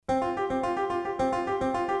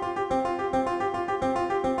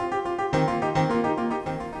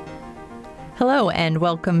Hello and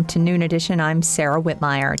welcome to Noon Edition. I'm Sarah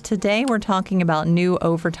Whitmire. Today we're talking about new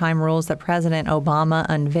overtime rules that President Obama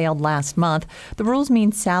unveiled last month. The rules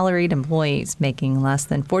mean salaried employees making less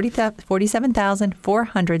than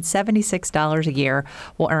 $47,476 a year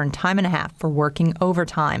will earn time and a half for working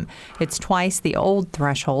overtime. It's twice the old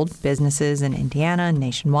threshold. Businesses in Indiana and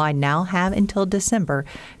nationwide now have until December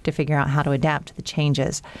to figure out how to adapt to the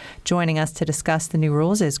changes. Joining us to discuss the new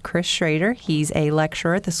rules is Chris Schrader. He's a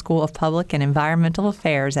lecturer at the School of Public and Environmental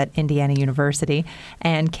Affairs at Indiana University,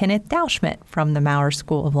 and Kenneth Dauschmidt from the Maurer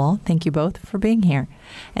School of Law. Thank you both for being here.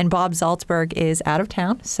 And Bob Zaltsberg is out of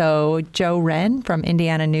town, so Joe Wren from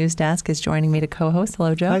Indiana News Desk is joining me to co-host.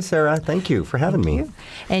 Hello, Joe. Hi, Sarah. Thank you for having me.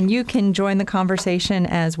 And you can join the conversation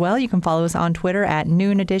as well. You can follow us on Twitter at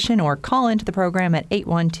Noon Edition or call into the program at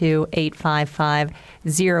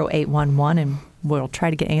 812-855-0811, and we'll try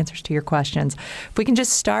to get answers to your questions. If we can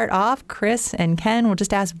just start off, Chris and Ken, we'll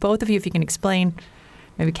just ask both of you if you can explain,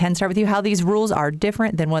 maybe Ken, start with you, how these rules are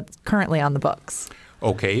different than what's currently on the books.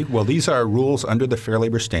 Okay. Well, these are rules under the Fair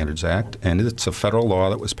Labor Standards Act, and it's a federal law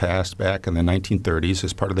that was passed back in the 1930s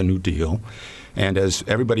as part of the New Deal. And as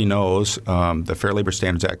everybody knows, the Fair Labor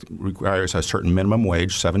Standards Act requires a certain minimum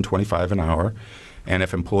wage, $7.25 an hour. And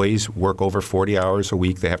if employees work over 40 hours a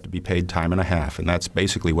week, they have to be paid time and a half, and that's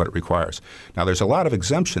basically what it requires. Now, there's a lot of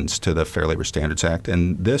exemptions to the Fair Labor Standards Act,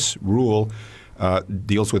 and this rule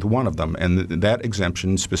deals with one of them, and that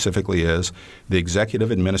exemption specifically is the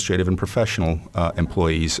executive, administrative, and professional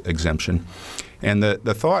employees exemption. And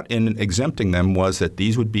the thought in exempting them was that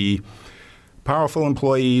these would be powerful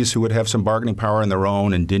employees who would have some bargaining power in their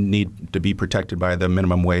own and didn't need to be protected by the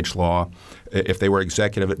minimum wage law if they were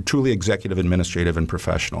truly executive, administrative, and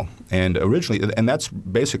professional. And originally, and that's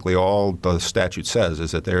basically all the statute says,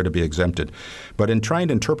 is that they're to be exempted. But in trying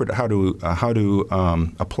to interpret how to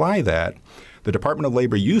apply that, the Department of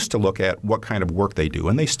Labor used to look at what kind of work they do,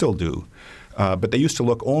 and they still do. But they used to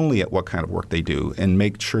look only at what kind of work they do and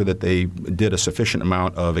make sure that they did a sufficient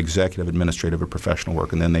amount of executive, administrative, or professional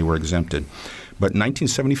work, and then they were exempted. But in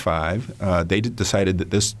 1975, they decided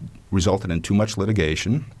that this resulted in too much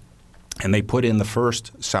litigation, and they put in the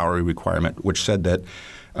first salary requirement, which said that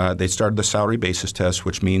they started the salary basis test,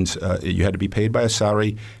 which means you had to be paid by a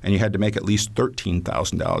salary and you had to make at least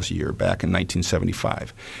 $13,000 a year back in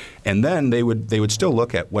 1975. And then they would still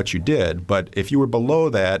look at what you did, but if you were below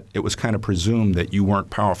that, it was kind of presumed that you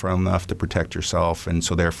weren't powerful enough to protect yourself, and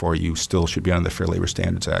so therefore you still should be under the Fair Labor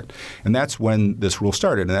Standards Act. And that's when this rule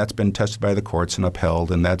started, and that's been tested by the courts and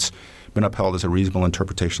upheld, and that's been upheld as a reasonable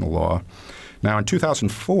interpretation of law. Now, in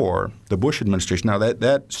 2004, the Bush administration, now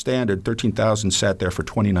that standard, 13,000, sat there for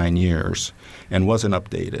 29 years and wasn't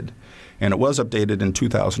updated. And it was updated in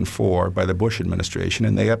 2004 by the Bush administration,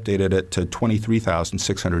 and they updated it to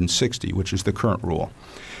 23,660, which is the current rule.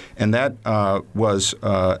 And that was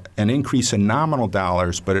an increase in nominal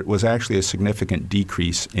dollars, but it was actually a significant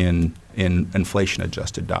decrease in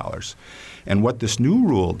inflation-adjusted dollars. And what this new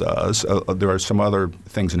rule does, there are some other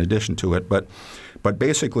things in addition to it, but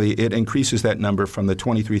basically it increases that number from the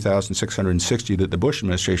 23,660 that the Bush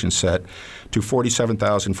administration set to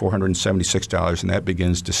 $47,476, and that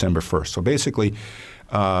begins December 1st. So basically,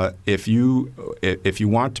 if you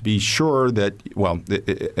want to be sure that,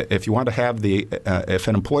 if you want to have if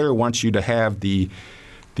an employer wants you to have the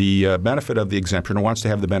benefit of the exemption or wants to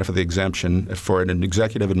have the benefit of the exemption for an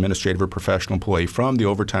executive, administrative, or professional employee from the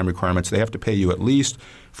overtime requirements, they have to pay you at least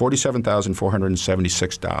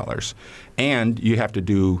 $47,476. And you have to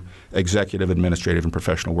do executive, administrative, and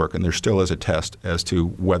professional work. And there still is a test as to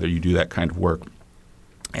whether you do that kind of work.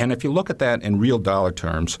 And if you look at that in real dollar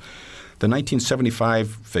terms, the 1975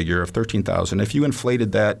 figure of $13,000, if you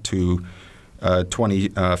inflated that to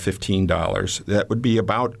 2015 dollars, that would be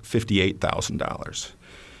about $58,000.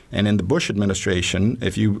 And in the Bush administration,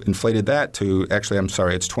 if you inflated that to, actually, I'm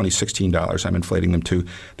sorry, it's 2016 dollars I'm inflating them to,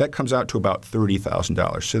 that comes out to about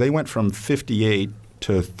 $30,000. So they went from 58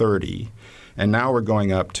 to 30, and now we're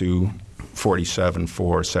going up to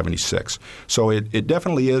 47,476. So it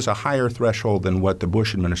definitely is a higher threshold than what the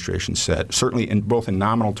Bush administration said, certainly both in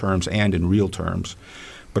nominal terms and in real terms.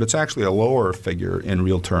 But it's actually a lower figure in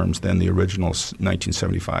real terms than the original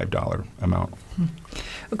 $1975 amount.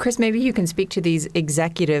 Well, Chris, maybe you can speak to these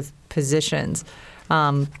executive positions.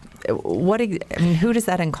 Who does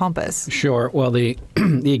that encompass? Sure. Well, the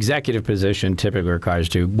executive position typically requires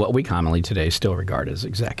what we commonly today still regard as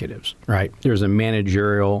executives, right? There's a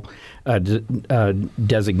managerial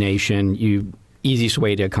designation. easiest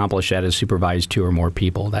way to accomplish that is supervise 2 or more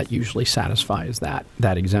people. That usually satisfies that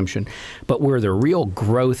exemption. But where the real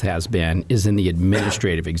growth has been is in the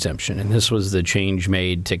administrative exemption. And this was the change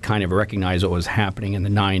made to kind of recognize what was happening in the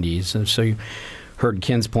 90s. And so you heard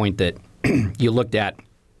Ken's point that you looked at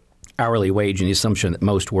hourly wage and the assumption that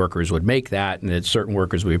most workers would make that and that certain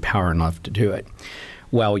workers would be power enough to do it.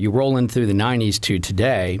 Well, you roll in through the 90s to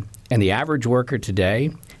today, and the average worker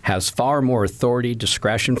today has far more authority,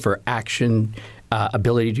 discretion for action,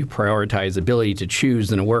 ability to prioritize, ability to choose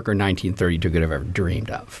than a worker in 1932 could have ever dreamed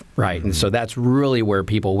of, right? Mm-hmm. And so that's really where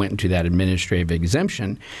people went into that administrative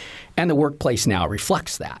exemption, and the workplace now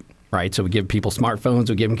reflects that, right? So we give people smartphones,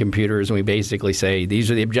 we give them computers, and we basically say,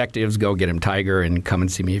 these are the objectives, go get them, Tiger, and come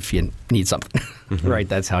and see me if you need something, mm-hmm. right?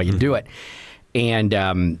 That's how you do it. And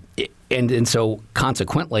so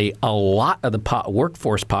consequently, a lot of the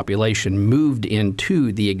workforce population moved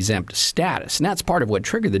into the exempt status. And that's part of what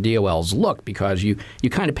triggered the DOL's look, because you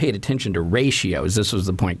kind of paid attention to ratios. This was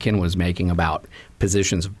the point Ken was making about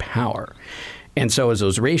positions of power. And so as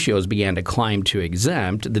those ratios began to climb to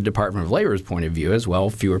exempt, the Department of Labor's point of view is, well,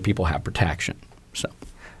 fewer people have protection. So.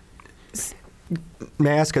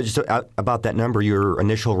 May I ask just about that number, your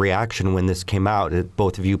initial reaction when this came out,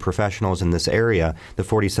 both of you professionals in this area, the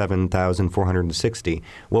 47,460.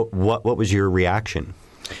 What was your reaction?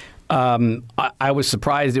 I was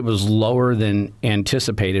surprised it was lower than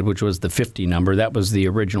anticipated, which was the 50 number. That was the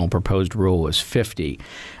original proposed rule was 50.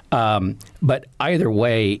 But either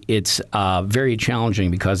way, it's very challenging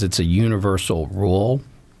because it's a universal rule,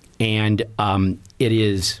 and it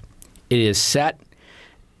is set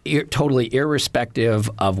totally irrespective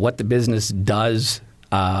of what the business does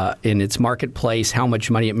in its marketplace, how much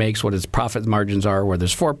money it makes, what its profit margins are, whether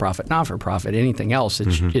it's for-profit, not-for-profit, anything else.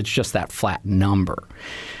 It's just that flat number.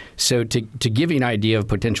 So to give you an idea of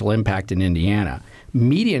potential impact in Indiana,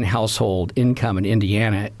 median household income in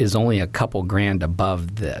Indiana is only a couple grand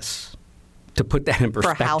above this. To put that in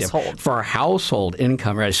perspective. For a household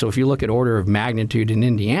income, right? So if you look at order of magnitude in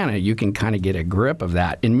Indiana, you can kind of get a grip of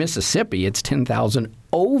that. In Mississippi, it's 10,000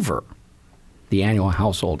 over the annual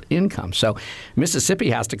household income. So Mississippi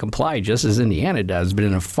has to comply just as Indiana does, but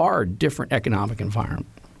in a far different economic environment.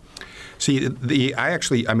 See, I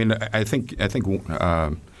think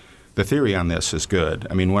the theory on this is good.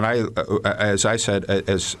 I mean, as I said,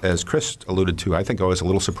 as Chris alluded to, I think I was a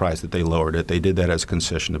little surprised that they lowered it. They did that as a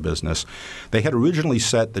concession to business. They had originally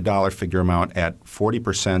set the dollar figure amount at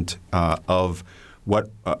 40% of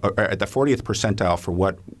what at the 40th percentile for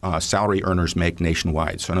what salary earners make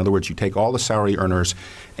nationwide. So in other words, you take all the salary earners,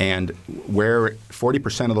 and where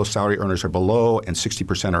 40% of those salary earners are below and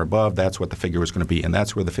 60% are above, that's what the figure was going to be, and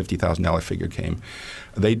that's where the $50,000 figure came.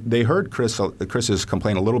 They heard Chris's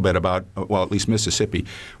complaint a little bit about, well, at least Mississippi.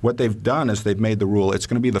 What they've done is they've made the rule it's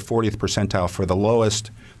going to be the 40th percentile for the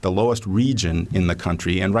lowest region in the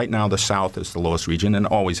country, and right now the South is the lowest region and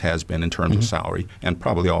always has been in terms of salary, and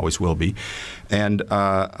probably always will be. And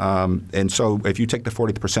so if you take the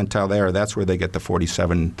 40th percentile there, that's where they get the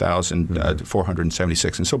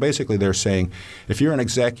 47,476. And so basically they're saying if you're an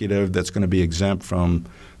executive that's going to be exempt from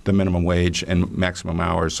the minimum wage and maximum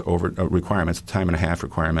hours over requirements, the time and a half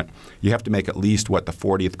requirement, you have to make at least what the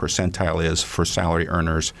 40th percentile is for salary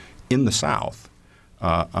earners in the South.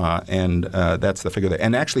 And that's the figure there.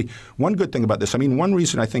 And actually, one good thing about this, I mean, one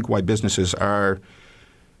reason I think why businesses are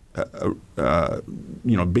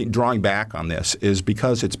drawing back on this is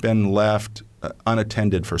because it's been left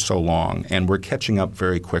unattended for so long, and we're catching up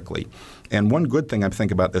very quickly. And one good thing I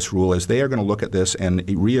think about this rule is they are going to look at this and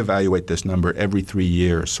reevaluate this number every 3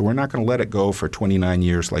 years. So we're not going to let it go for 29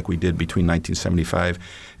 years like we did between 1975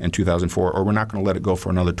 and 2004, or we're not going to let it go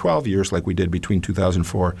for another 12 years like we did between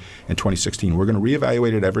 2004 and 2016. We're going to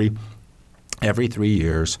reevaluate it every 3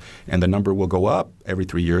 years, and the number will go up every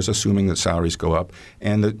 3 years, assuming that salaries go up.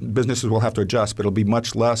 And the businesses will have to adjust, but it'll be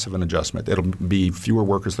much less of an adjustment. It'll be fewer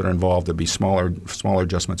workers that are involved. There'll be smaller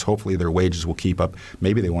adjustments. Hopefully their wages will keep up.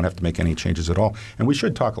 Maybe they won't have to make any changes at all. And we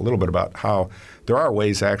should talk a little bit about how there are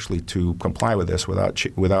ways actually to comply with this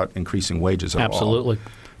without increasing wages at all. Absolutely.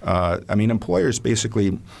 I mean, employers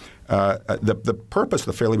basically the purpose of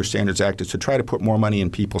the Fair Labor Standards Act is to try to put more money in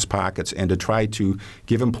people's pockets and to try to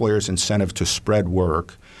give employers incentive to spread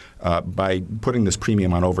work by putting this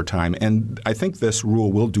premium on overtime. And I think this rule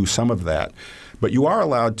will do some of that. But you are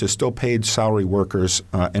allowed to still pay salary workers,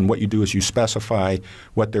 and what you do is you specify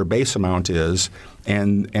what their base amount is,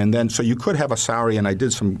 and then so you could have a salary, and I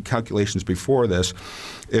did some calculations before this.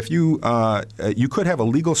 If you could have a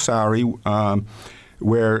legal salary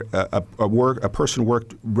where a person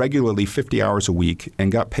worked regularly 50 hours a week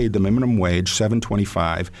and got paid the minimum wage,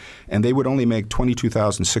 $7.25, and they would only make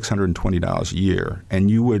 $22,620 a year. And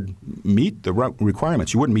you would meet the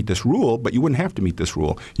requirements. You wouldn't meet this rule, but you wouldn't have to meet this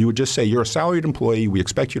rule. You would just say, you're a salaried employee. We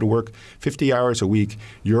expect you to work 50 hours a week.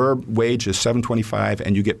 Your wage is $7.25,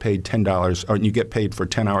 and you get paid $10, or you get paid for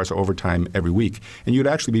 10 hours of overtime every week. And you'd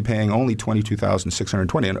actually be paying only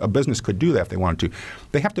 $22,620. And a business could do that if they wanted to.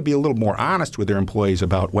 They have to be a little more honest with their employees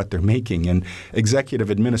about what they're making. And executive,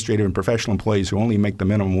 administrative, and professional employees who only make the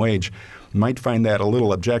minimum wage might find that a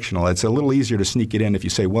little objectionable. It's a little easier to sneak it in if you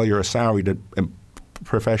say, well, you're a salaried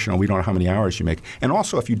professional, we don't know how many hours you make. And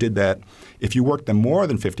also, if you did that, if you worked them more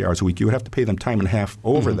than 50 hours a week, you would have to pay them time and a half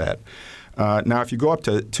over that. Now, if you go up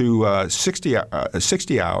to 60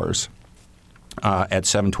 hours at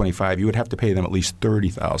 $7.25, you would have to pay them at least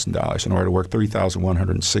 $30,000 in order to work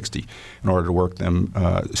 $30,160 in order to work them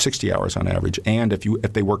 60 hours on average. And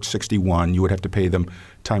if they worked 61, you would have to pay them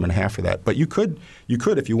time and a half for that. But you could,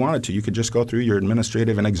 if you wanted to, you could just go through your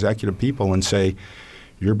administrative and executive people and say,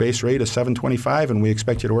 your base rate is $7.25, and we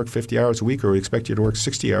expect you to work 50 hours a week, or we expect you to work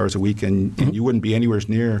 60 hours a week, and you wouldn't be anywhere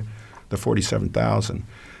near the $47,000.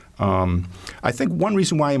 I think one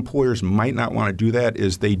reason why employers might not want to do that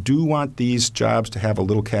is they do want these jobs to have a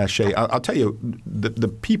little cachet. I'll tell you,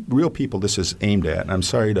 the real people this is aimed at, and I'm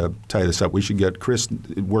sorry to tie this up. We should get Chris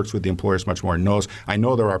works with the employers much more and knows. I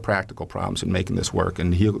know there are practical problems in making this work,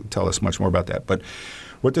 and he'll tell us much more about that. But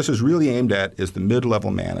what this is really aimed at is the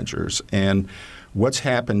mid-level managers. And what's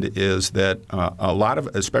happened is that a lot of,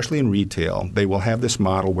 especially in retail, they will have this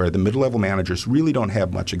model where the mid-level managers really don't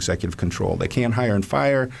have much executive control. They can't hire and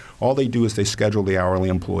fire. All they do is they schedule the hourly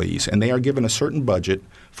employees. And they are given a certain budget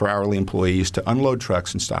for hourly employees to unload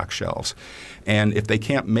trucks and stock shelves. And if they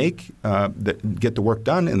can't get the work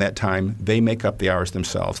done in that time, they make up the hours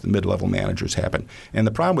themselves. The mid-level managers happen. And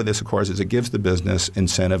the problem with this, of course, is it gives the business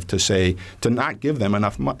incentive to not give them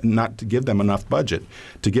enough budget,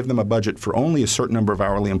 to give them a budget for only a certain number of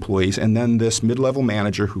hourly employees. And then this mid-level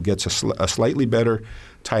manager who gets a slightly better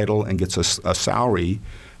title and gets a salary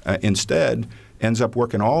instead ends up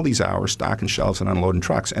working all these hours, stocking shelves and unloading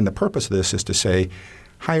trucks. And the purpose of this is to say,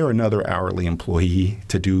 hire another hourly employee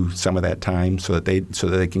to do some of that time so that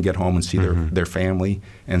they can get home and see their family,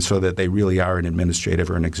 and so that they really are an administrative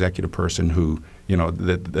or an executive person who,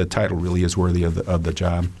 the title really is worthy of the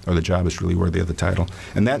job, or the job is really worthy of the title.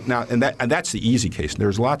 And that's the easy case.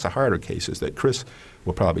 There's lots of harder cases that Chris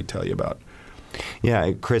will probably tell you about.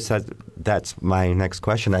 Yeah, Chris, that's my next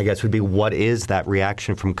question, I guess, would be what is that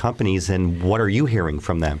reaction from companies, and what are you hearing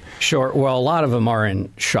from them? Sure. Well, a lot of them are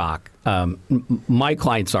in shock. My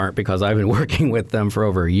clients aren't, because I've been working with them for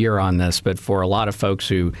over a year on this, but for a lot of folks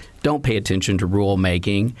who don't pay attention to rule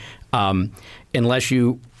making, unless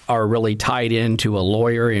you are really tied into a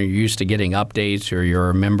lawyer and you're used to getting updates, or you're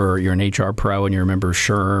a member, you're an HR pro and you're a member of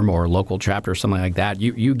SHRM or local chapter or something like that,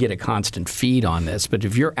 you get a constant feed on this. But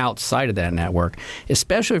if you're outside of that network,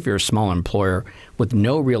 especially if you're a small employer with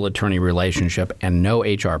no real attorney relationship and no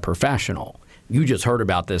HR professional, you just heard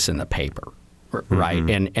about this in the paper. Right.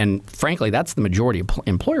 And frankly, that's the majority of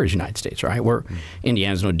employers in the United States, right?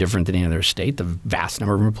 Indiana's no different than any other state. The vast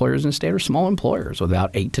number of employers in the state are small employers with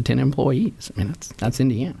about 8 to 10 employees. I mean, that's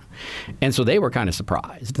Indiana. And so they were kind of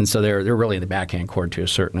surprised. And so they're really in the backhand court to a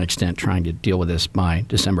certain extent, trying to deal with this by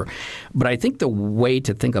December. But I think the way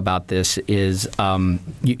to think about this is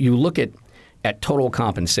you look at total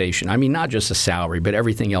compensation. I mean, not just the salary, but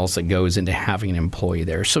everything else that goes into having an employee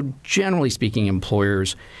there. So generally speaking,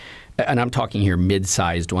 employers, and I'm talking here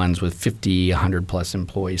mid-sized ones with 50, 100-plus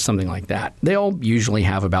employees, something like that, they'll usually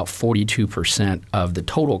have about 42% of the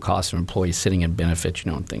total cost of employees sitting in benefits,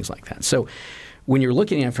 and things like that. So when you're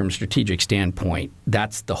looking at it from a strategic standpoint,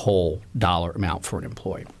 that's the whole dollar amount for an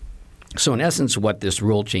employee. So in essence, what this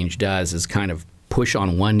rule change does is kind of push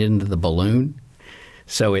on one end of the balloon.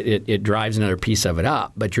 So it drives another piece of it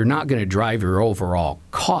up, but you're not going to drive your overall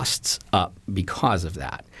costs up because of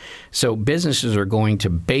that. So businesses are going to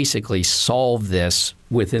basically solve this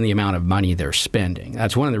within the amount of money they're spending.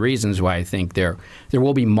 That's one of the reasons why I think there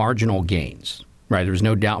will be marginal gains, right? There's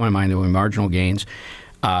no doubt in my mind there will be marginal gains.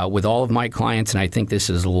 With all of my clients, and I think this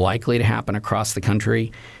is likely to happen across the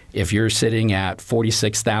country, if you're sitting at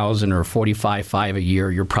 $46,000 or $45,500 a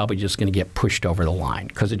year, you're probably just going to get pushed over the line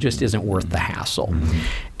because it just isn't worth the hassle. Mm-hmm.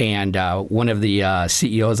 And one of the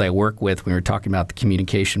CEOs I work with, when we were talking about the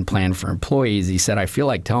communication plan for employees, he said, I feel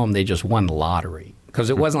like telling them they just won the lottery because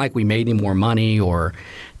it wasn't like we made any more money or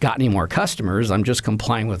got any more customers. I'm just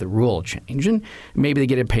complying with the rule change. And maybe they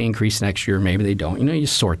get a pay increase next year, maybe they don't. You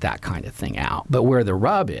sort that kind of thing out. But where the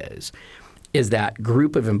rub is is that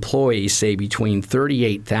group of employees, say between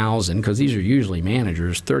 38,000, because these are usually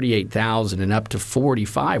managers, 38,000 and up to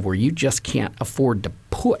 45, where you just can't afford to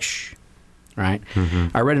push. Right.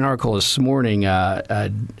 Mm-hmm. I read an article this morning.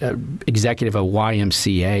 Executive of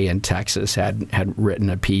YMCA in Texas had written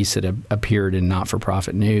a piece that appeared in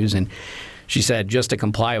Not-for-Profit News, and she said just to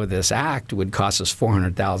comply with this act would cost us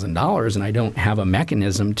 $400,000, and I don't have a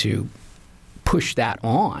mechanism to push that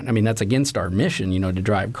on. I mean, that's against our mission, to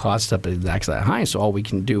drive costs up exactly that high. So all we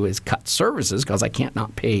can do is cut services because I can't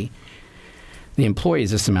not pay the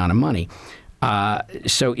employees this amount of money.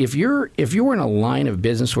 So if you're in a line of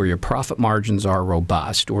business where your profit margins are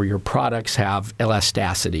robust or your products have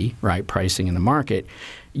elasticity, right, pricing in the market,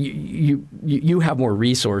 you have more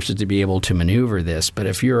resources to be able to maneuver this. But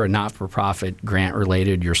if you're a not-for-profit,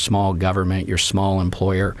 grant-related, you're small government, you're small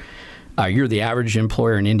employer, you're the average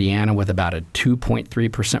employer in Indiana with about a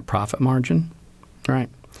 2.3% profit margin, right?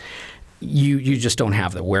 You just don't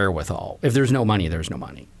have the wherewithal. If there's no money, there's no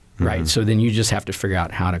money. Right. So then you just have to figure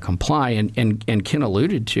out how to comply. And Ken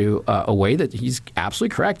alluded to a way that he's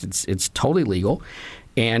absolutely correct. It's totally legal.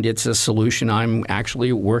 And it's a solution I'm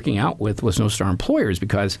actually working out with Snowstar employers,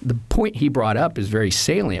 because the point he brought up is very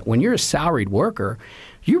salient. When you're a salaried worker,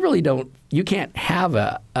 you can't have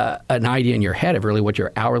an idea in your head of really what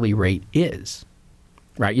your hourly rate is.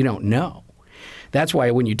 Right. You don't know. That's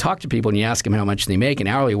why when you talk to people and you ask them how much they make, an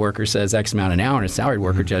hourly worker says X amount an hour, and a salaried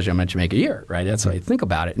worker tells you how much you make a year, right? That's how you think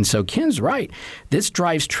about it. And so Ken's right. This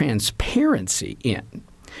drives transparency in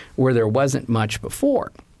where there wasn't much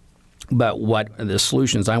before. But what the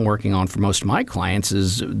solutions I'm working on for most of my clients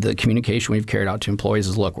is the communication we've carried out to employees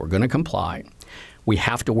is, look, we're going to comply. We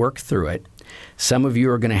have to work through it. Some of you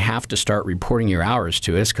are going to have to start reporting your hours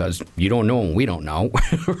to us because you don't know and we don't know.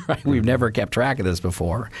 Right? We've never kept track of this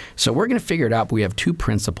before. So we're going to figure it out. But we have two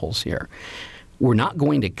principles here. We're not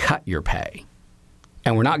going to cut your pay,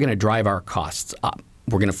 and we're not going to drive our costs up.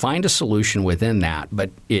 We're going to find a solution within that, but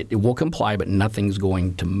it will comply, but nothing's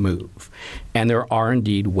going to move. And there are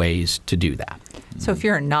indeed ways to do that. So if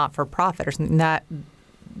you're a not-for-profit or something,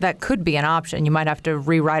 that could be an option. You might have to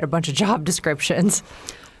rewrite a bunch of job descriptions.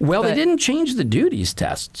 Well, they didn't change the duties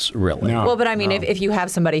tests, really. No, well, but I mean, if you have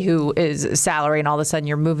somebody who is salary and all of a sudden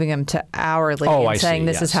you're moving them to hourly and saying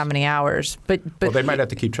this is how many hours. But well, they might have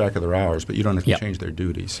to keep track of their hours, but you don't have to change their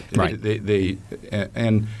duties. Right.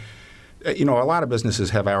 A lot of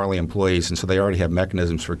businesses have hourly employees, and so they already have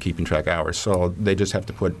mechanisms for keeping track of hours. So they just have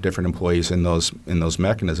to put different employees in those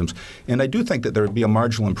mechanisms. And I do think that there would be a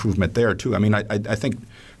marginal improvement there too. I mean, I think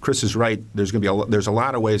Chris is right. There's going to be there's a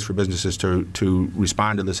lot of ways for businesses to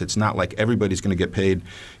respond to this. It's not like everybody's going to get paid,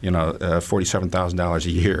 $47,000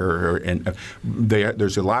 a year, and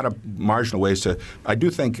there's a lot of marginal ways to. I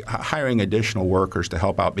do think hiring additional workers to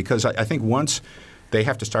help out, because I think once they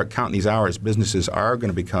have to start counting these hours, businesses are going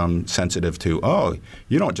to become sensitive to,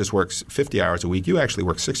 you don't just work 50 hours a week, you actually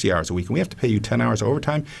work 60 hours a week, and we have to pay you 10 hours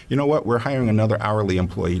overtime. You know what? We're hiring another hourly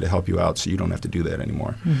employee to help you out, so you don't have to do that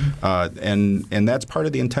anymore. Mm-hmm. And that's part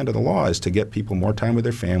of the intent of the law, is to get people more time with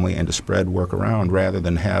their family and to spread work around rather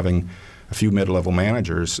than having a few mid-level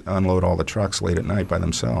managers unload all the trucks late at night by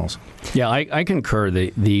themselves. Yeah, I concur.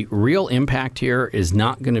 The real impact here is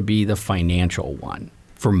not going to be the financial one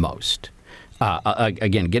for most.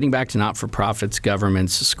 Again, getting back to not-for-profits,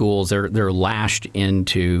 governments, schools, they're lashed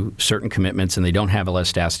into certain commitments and they don't have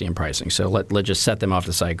elasticity in pricing. So let's just set them off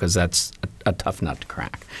the side because that's a tough nut to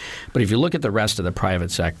crack. But if you look at the rest of the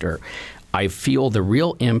private sector, I feel the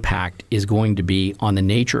real impact is going to be on the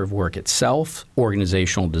nature of work itself,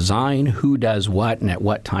 organizational design, who does what and at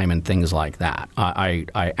what time and things like that. I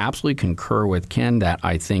absolutely concur with Ken that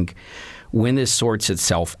I think when this sorts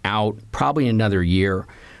itself out, probably another year,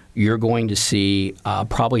 you're going to see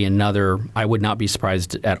probably another, I would not be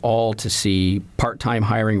surprised at all to see part-time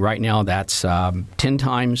hiring right now. That's 10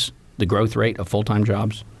 times the growth rate of full-time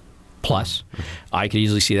jobs plus. I could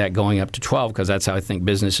easily see that going up to 12 because that's how I think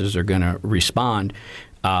businesses are going to respond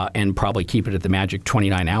and probably keep it at the magic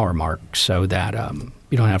 29-hour mark so that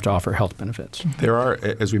you don't have to offer health benefits. There are,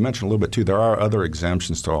 as we mentioned a little bit too, there are other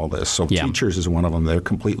exemptions to all this. So teachers is one of them. They're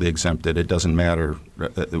completely exempted. It doesn't matter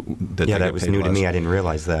that that was new to me. I didn't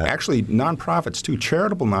realize that. Actually, nonprofits too.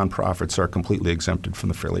 Charitable nonprofits are completely exempted from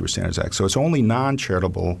the Fair Labor Standards Act. So it's only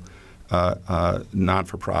non-charitable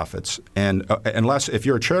non-for-profits. And unless, if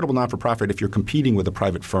you're a charitable non-for-profit, if you're competing with a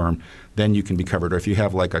private firm, then you can be covered. Or if you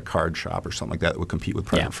have like a card shop or something like that would compete with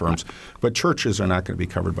private firms. Right. But churches are not going to be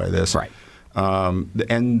covered by this. Right. And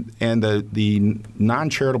the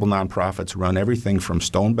non-charitable nonprofits run everything from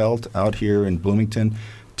Stone Belt out here in Bloomington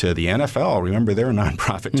to the NFL. Remember, they're a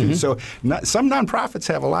nonprofit too. So some nonprofits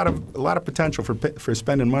have a lot of potential for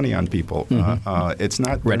spending money on people. It's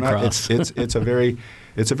not Red Cross. It's a very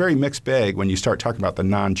mixed bag when you start talking about the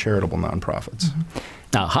non-charitable nonprofits.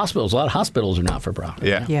 Now, hospitals, a lot of hospitals are not for profit.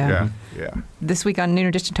 Yeah. This week on Noon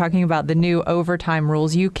Edition, talking about the new overtime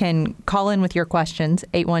rules. You can call in with your questions,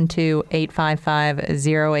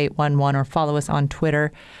 812-855-0811, or follow us on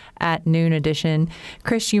Twitter at Noon Edition.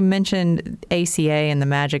 Chris, you mentioned ACA and the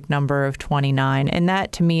magic number of 29, and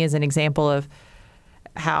that to me is an example of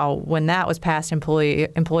how when that was passed,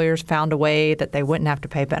 employers found a way that they wouldn't have to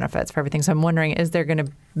pay benefits for everything. So I'm wondering, is there going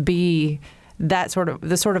to be the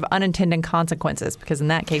sort of unintended consequences? Because in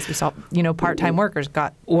that case, we saw, part-time workers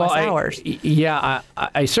got less hours.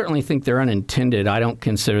 I certainly think they're unintended. I don't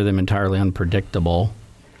consider them entirely unpredictable.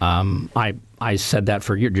 I said that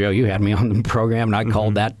for you, Joe. You had me on the program, and I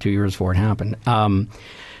called that 2 years before it happened.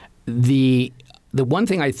 The one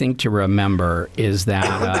thing I think to remember is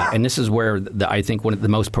that, and this is where I think one of the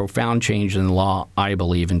most profound change in the law, I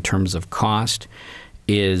believe, in terms of cost,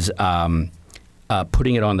 is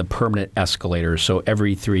putting it on the permanent escalator. So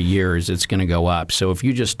every 3 years, it's going to go up. So if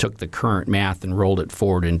you just took the current math and rolled it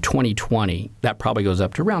forward in 2020, that probably goes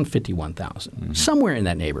up to around 51,000, somewhere in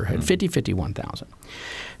that neighborhood, 51,000.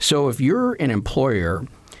 So if you're an employer,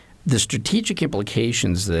 the strategic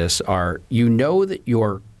implications of this are, that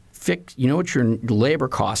you're fixed, what your labor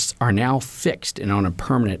costs are now fixed and on a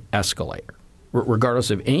permanent escalator.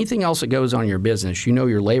 Regardless of anything else that goes on in your business,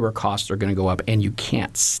 your labor costs are going to go up and you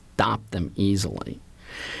can't stop them easily.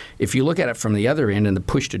 If you look at it from the other end and the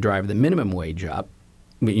push to drive the minimum wage up,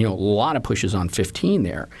 a lot of pushes on 15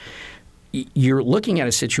 there, you're looking at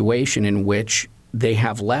a situation in which they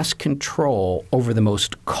have less control over the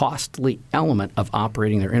most costly element of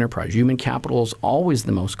operating their enterprise. Human capital is always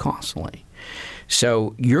the most costly.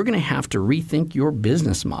 So you're going to have to rethink your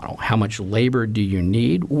business model. How much labor do you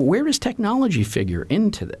need? Where does technology figure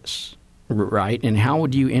into this, right? And how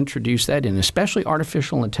would you introduce that in, especially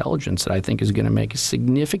artificial intelligence that I think is going to make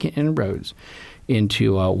significant inroads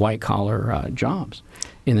into white-collar jobs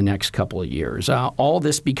in the next couple of years. All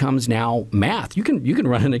this becomes now math. You can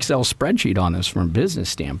run an Excel spreadsheet on this from a business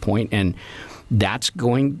standpoint, and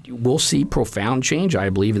we'll see profound change, I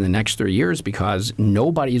believe, in the next 3 years, because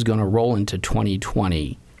nobody's going to roll into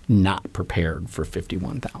 2020 not prepared for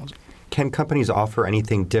 51,000. Can companies offer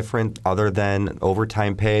anything different other than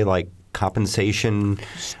overtime pay, like compensation,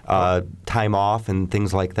 time off, and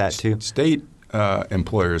things like that too? State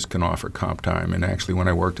employers can offer comp time, and actually, when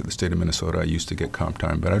I worked at the state of Minnesota, I used to get comp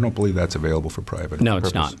time, but I don't believe that's available for private. No,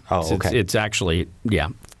 purpose. it's not. Oh, okay. It's actually,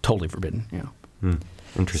 totally forbidden. Yeah.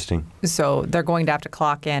 Interesting. So they're going to have to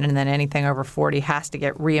clock in, and then anything over 40 has to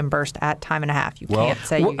get reimbursed at time and a half. You can't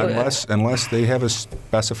say unless they have a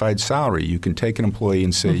specified salary. You can take an employee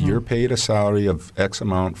and say you're paid a salary of X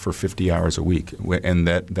amount for 50 hours a week, and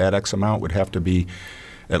that X amount would have to be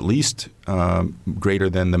at least greater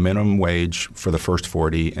than the minimum wage for the first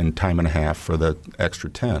 40 and time and a half for the extra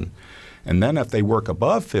 10. And then if they work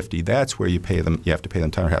above 50, that's where you have to pay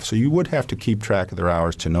them time and a half. So you would have to keep track of their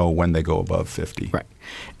hours to know when they go above 50. Right.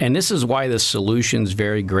 And this is why the solutions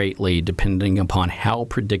vary greatly depending upon how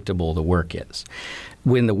predictable the work is.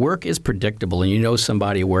 When the work is predictable and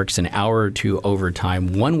somebody works an hour or two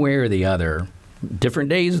overtime one way or the other, different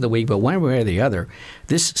days of the week, but one way or the other,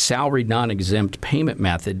 this salaried non-exempt payment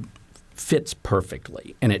method fits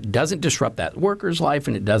perfectly. And it doesn't disrupt that worker's life,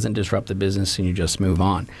 and it doesn't disrupt the business, and you just move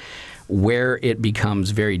on. Where it becomes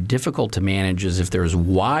very difficult to manage is if there's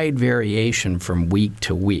wide variation from week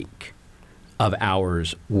to week of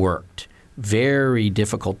hours worked. Very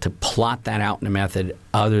difficult to plot that out in a method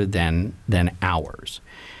other than hours.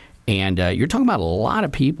 And you're talking about a lot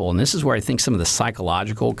of people, and this is where I think some of the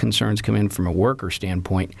psychological concerns come in from a worker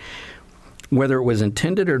standpoint. Whether it was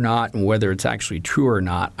intended or not, and whether it's actually true or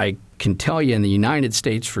not, I can tell you in the United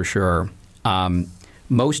States for sure,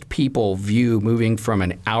 most people view moving from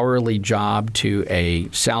an hourly job to a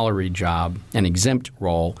salary job, an exempt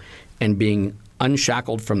role, and being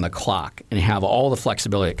unshackled from the clock and have all the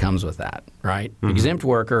flexibility that comes with that, right? Mm-hmm. Exempt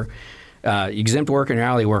worker and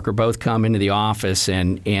hourly worker both come into the office,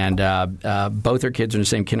 and both their kids are in the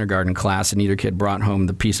same kindergarten class, and neither kid brought home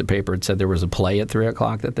the piece of paper that said there was a play at 3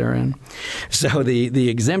 o'clock that they're in. So the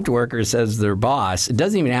exempt worker says to their boss, it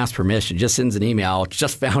doesn't even ask permission, just sends an email,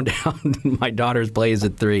 just found out my daughter's play is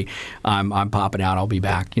at 3, I'm popping out, I'll be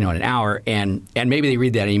back in an hour, and maybe they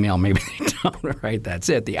read that email, maybe they don't, right? That's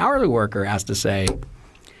it. The hourly worker has to say,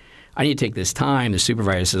 I need to take this time. The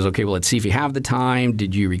supervisor says, okay, well, let's see if you have the time.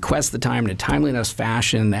 Did you request the time in a timely enough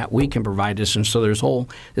fashion that we can provide this? And so there's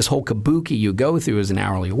this whole kabuki you go through as an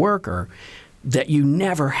hourly worker that you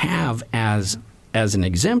never have as an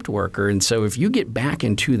exempt worker. And so if you get back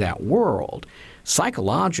into that world,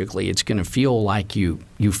 psychologically, it's going to feel like you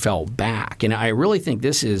fell back. And I really think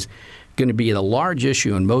this is going to be the large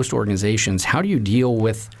issue in most organizations. How do you deal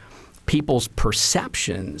with people's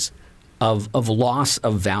perceptions of loss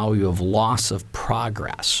of value, of loss of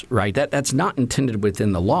progress, right? That's not intended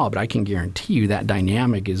within the law, but I can guarantee you that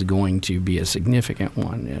dynamic is going to be a significant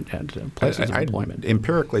one at places of employment.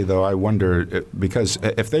 Empirically, though, I wonder, because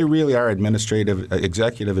if they really are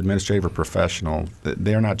executive, administrative, or professional,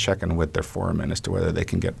 they're not checking with their foreman as to whether they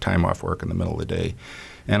can get time off work in the middle of the day.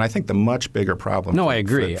 And I think the much bigger problem. No, I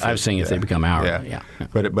agree. I was saying if they become hourly. Yeah.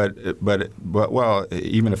 But well,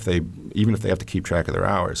 even if they have to keep track of their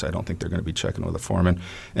hours, I don't think they're going to be checking with a foreman.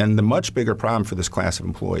 And the much bigger problem for this class of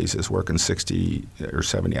employees is working 60 or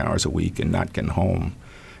 70 hours a week and not getting home.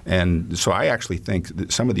 And so I actually think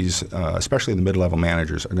that some of these, especially the mid-level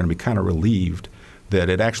managers, are going to be kind of relieved that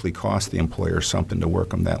it actually costs the employer something to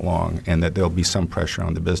work them that long, and that there'll be some pressure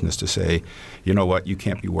on the business to say, you know what, you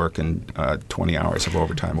can't be working 20 hours of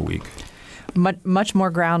overtime a week. Much more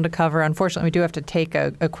ground to cover. Unfortunately, we do have to take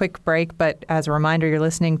a quick break, but as a reminder, you're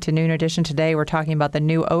listening to Noon Edition today. We're talking about the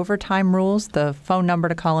new overtime rules. The phone number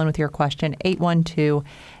to call in with your question,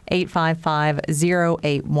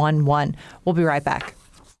 812-855-0811. We'll be right back.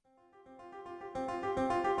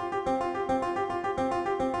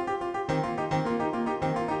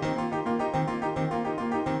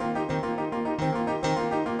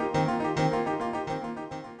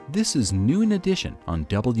 This is Noon Edition on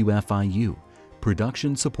WFIU.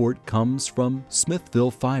 Production support comes from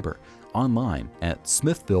Smithville Fiber, online at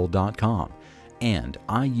smithville.com, and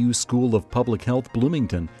IU School of Public Health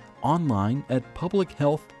Bloomington, online at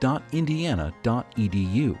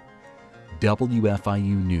publichealth.indiana.edu.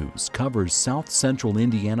 WFIU News covers South Central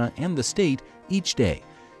Indiana and the state each day.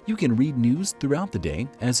 You can read news throughout the day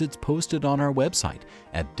as it's posted on our website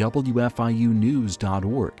at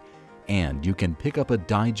wfiunews.org. And you can pick up a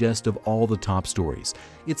digest of all the top stories.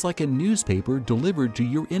 It's like a newspaper delivered to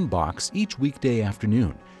your inbox each weekday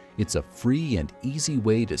afternoon. It's a free and easy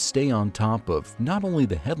way to stay on top of not only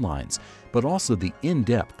the headlines, but also the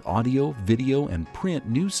in-depth audio, video, and print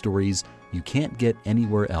news stories you can't get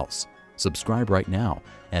anywhere else. Subscribe right now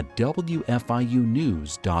at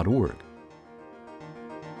wfiunews.org.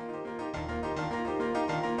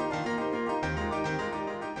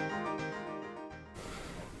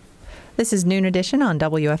 This is Noon Edition on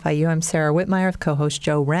WFIU. I'm Sarah Whitmire with co-host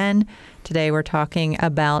Joe Wren. Today we're talking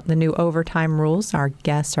about the new overtime rules. Our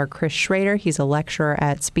guests are Chris Schrader. He's a lecturer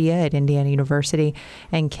at SPIA at Indiana University,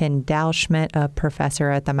 and Ken Dalschmidt, a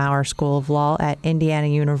professor at the Maurer School of Law at Indiana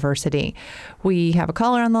University. We have a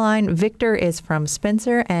caller on the line. Victor is from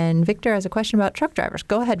Spencer, and Victor has a question about truck drivers.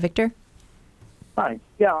 Go ahead, Victor. Hi.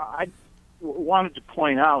 Yeah, I wanted to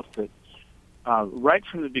point out that right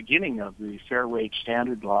from the beginning of the Fair Wage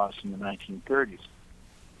Standard laws in the 1930s,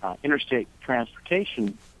 interstate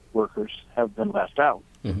transportation workers have been left out.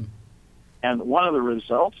 Mm-hmm. And one of the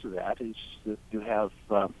results of that is that you have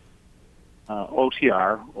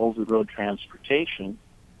OTR, over-the-road transportation,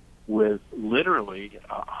 with literally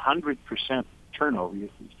 100% turnover.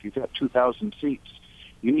 If you've got 2,000 seats,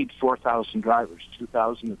 you need 4,000 drivers,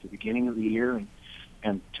 2,000 at the beginning of the year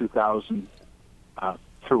and 2,000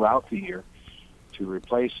 throughout the year, to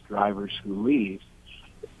replace drivers who leave.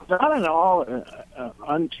 Not at all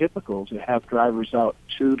untypical to have drivers out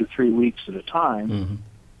 2 to 3 weeks at a time, mm-hmm.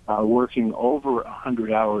 Working over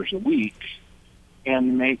 100 hours a week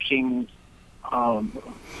and making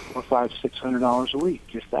 $500-$600 a week,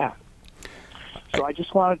 just that. So I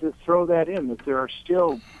just wanted to throw that in, that there are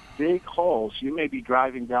still big holes. You may be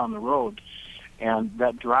driving down the road, and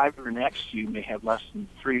that driver next to you may have less than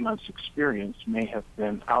 3 months' experience, may have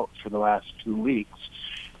been out for the last 2 weeks,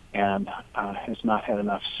 and has not had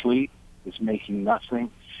enough sleep, is making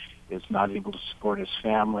nothing, is not able to support his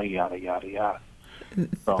family, yada, yada, yada.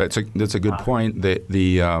 So, that's a good point.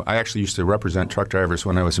 I actually used to represent truck drivers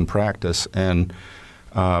when I was in practice, and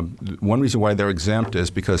one reason why they're exempt is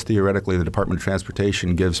because theoretically the Department of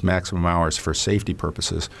Transportation gives maximum hours for safety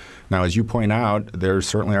purposes. Now, as you point out, there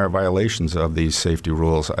certainly are violations of these safety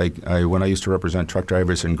rules. When I used to represent truck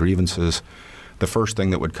drivers in grievances, the first thing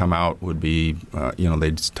that would come out would be,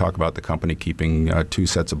 they'd talk about the company keeping 2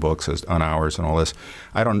 sets of books on hours and all this.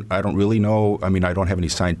 I don't really know. I mean, I don't have any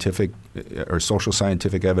scientific or social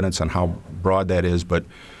scientific evidence on how broad that is, but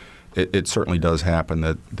it certainly does happen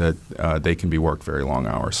that they can be worked very long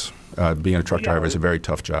hours. Being a truck driver is a very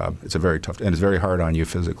tough job. It's a very tough, and it's very hard on you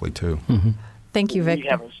physically too. Mm-hmm. Thank you,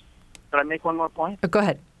 Victor. Could I make one more point? Go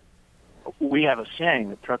ahead. We have a saying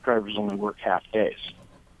that truck drivers only work half days.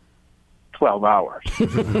 12 hours.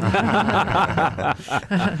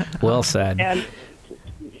 Well said. And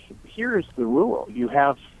here's the rule. You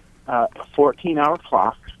have a 14-hour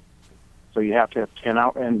clock, so you have to have 10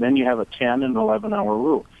 hours, and then you have a 10 and 11-hour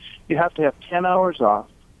rule. You have to have 10 hours off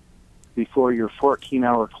before your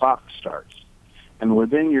 14-hour clock starts. And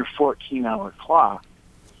within your 14-hour clock,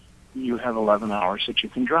 you have 11 hours that you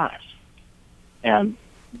can drive. And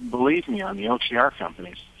believe me, on the OTR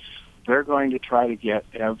companies, they're going to try to get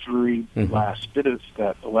every last bit of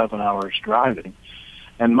that 11 hours driving.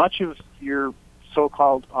 And much of your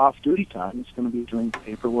so-called off-duty time is going to be doing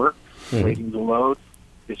paperwork, waiting to load.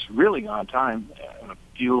 It's really on time,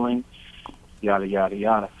 fueling, yada, yada,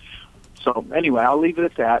 yada. So anyway, I'll leave it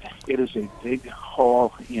at that. It is a big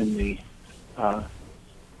hole in the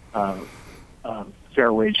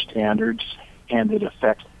fair wage standards, and it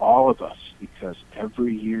affects all of us because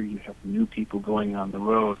every year you have new people going on the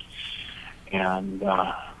road, and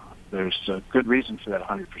there's a good reason for that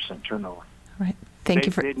 100% turnover. Right. Thank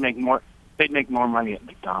you for. They'd make more money at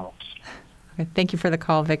McDonald's. Okay. Thank you for the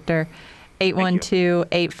call, Victor.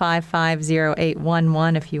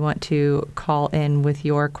 812-855-0811 if you want to call in with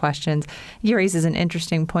your questions. He raises an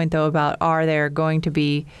interesting point, though, about are there going to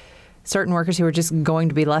be certain workers who are just going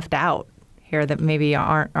to be left out here that maybe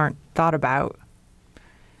aren't thought about?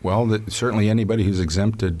 Well, certainly anybody who's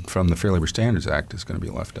exempted from the Fair Labor Standards Act is going to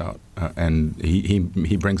be left out. And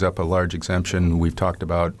he brings up a large exemption. We've talked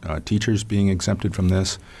about teachers being exempted from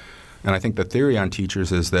this. And I think the theory on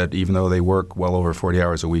teachers is that even though they work well over 40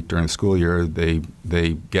 hours a week during the school year, they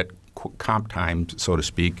get comp time, so to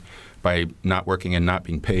speak, by not working and not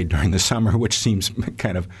being paid during the summer, which seems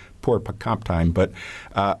kind of poor comp time. But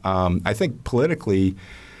I think politically,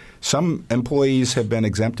 some employees have been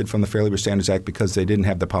exempted from the Fair Labor Standards Act because they didn't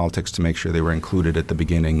have the politics to make sure they were included at the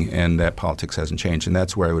beginning, and that politics hasn't changed. And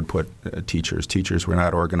that's where I would put teachers. Teachers were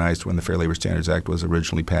not organized when the Fair Labor Standards Act was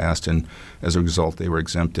originally passed, and as a result, they were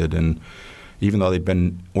exempted. And even though they've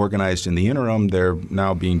been organized in the interim, they're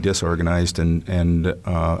now being disorganized, and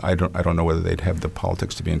I don't know whether they'd have the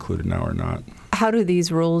politics to be included now or not. How do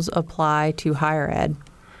these rules apply to higher ed?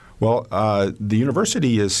 Well, the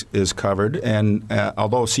university is covered, and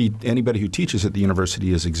although anybody who teaches at the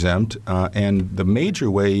university is exempt, and the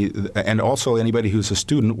major way, and also anybody who's a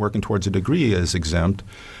student working towards a degree is exempt,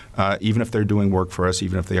 even if they're doing work for us,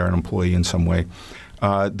 even if they are an employee in some way.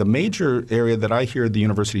 The major area that I hear the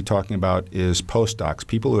university talking about is postdocs,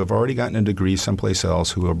 people who have already gotten a degree someplace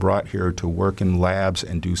else who are brought here to work in labs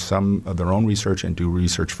and do some of their own research and do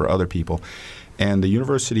research for other people. And the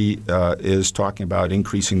university is talking about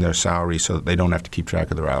increasing their salary so that they don't have to keep track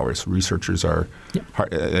of their hours. Researchers are,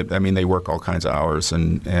 they work all kinds of hours,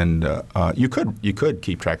 and you could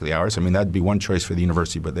keep track of the hours. I mean, that'd be one choice for the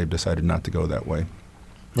university, but they've decided not to go that way.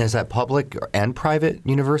 Is that public and private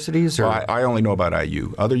universities? Or? Well, I only know about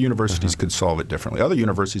IU. Other universities could solve it differently. Other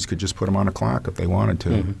universities could just put them on a clock if they wanted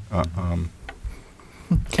to.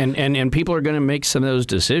 And people are going to make some of those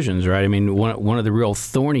decisions, right? I mean, one of the real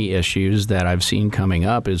thorny issues that I've seen coming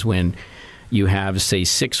up is when you have, say,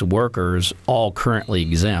 6 workers all currently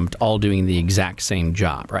exempt, all doing the exact same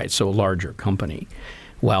job, right? So a larger company.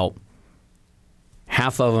 Well,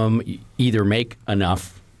 half of them either make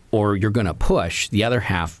enough or you're going to push, the other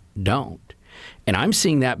half don't. And I'm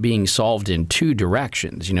seeing that being solved in 2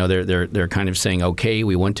 directions. You know, they're kind of saying, okay,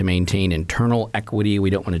 we want to maintain internal equity. We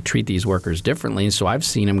don't want to treat these workers differently. And so I've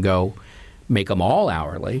seen them go make them all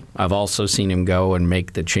hourly. I've also seen them go and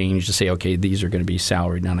make the change to say, okay, these are going to be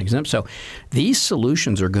salaried, non-exempt. So these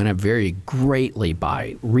solutions are going to vary greatly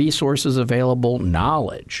by resources available,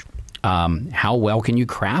 knowledge. How well can you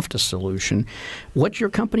craft a solution? What your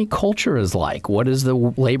company culture is like? What is the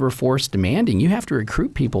labor force demanding? You have to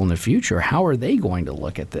recruit people in the future. How are they going to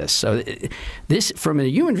look at this? So this, from a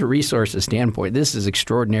human resources standpoint, this is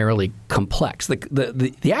extraordinarily complex.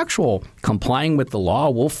 The actual complying with the law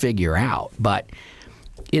we'll figure out, but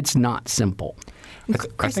it's not simple.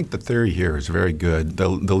 I think the theory here is very good, the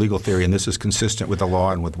legal theory, and this is consistent with the law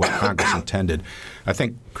and with what Congress intended. I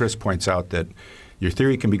think Chris points out that your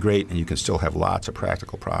theory can be great, and you can still have lots of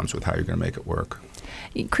practical problems with how you're going to make it work.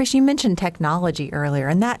 Chris, you mentioned technology earlier,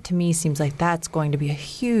 and that to me seems like that's going to be a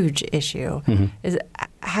huge issue.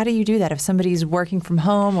 How do you do that? If somebody's working from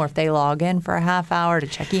home or if they log in for a half hour to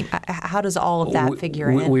check in, how does all of that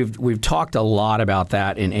figure in? We've talked a lot about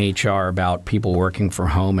that in HR, about people working from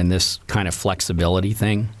home and this kind of flexibility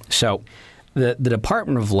thing. So the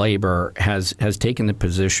Department of Labor has taken the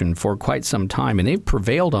position for quite some time, and they've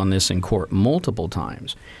prevailed on this in court multiple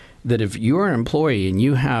times, that if you're an employee and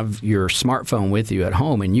you have your smartphone with you at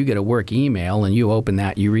home and you get a work email and you open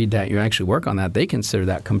that, you read that, you actually work on that, they consider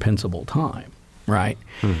that compensable time, right?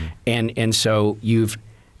 And so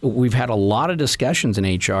we've had a lot of discussions in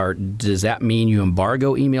HR. Does that mean you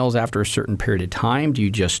embargo emails after a certain period of time? Do you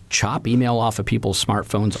just chop email off of people's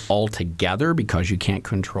smartphones altogether because you can't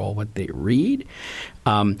control what they read?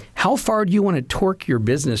 How far do you want to torque your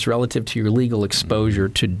business relative to your legal exposure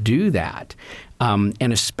to do that? And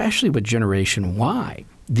especially with Generation Y,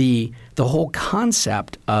 the whole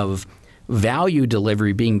concept of value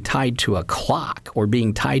delivery being tied to a clock or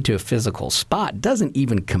being tied to a physical spot doesn't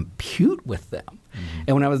even compute with them.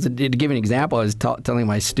 And when I was, to give an example, I was telling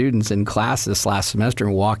my students in class this last semester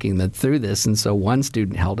and walking them through this. And so one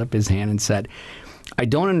student held up his hand and said, I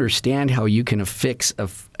don't understand how you can have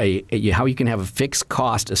a fixed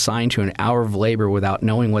cost assigned to an hour of labor without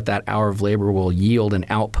knowing what that hour of labor will yield an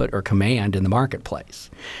output or command in the marketplace.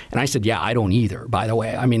 And I said, yeah, I don't either, by the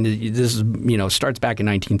way. I mean, this is, starts back in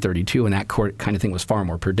 1932, and that kind of thing was far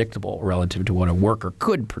more predictable relative to what a worker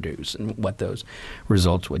could produce and what those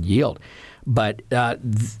results would yield. But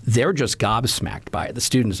they're just gobsmacked by it. The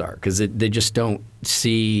students are, because they just don't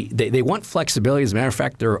see – they want flexibility. As a matter of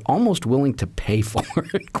fact, they're almost willing to pay for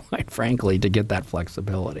it, quite frankly, to get that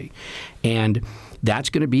flexibility. And that's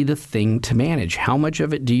going to be the thing to manage. How much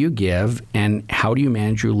of it do you give, and how do you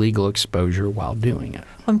manage your legal exposure while doing it?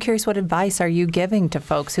 I'm curious, what advice are you giving to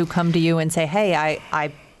folks who come to you and say, hey,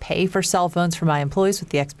 I pay for cell phones for my employees with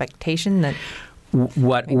the expectation that –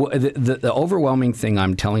 the overwhelming thing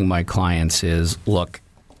I'm telling my clients is, look,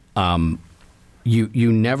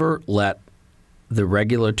 you never let the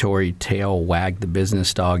regulatory tail wag the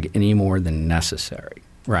business dog any more than necessary,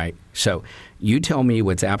 right? So you tell me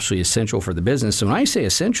what's absolutely essential for the business. So when I say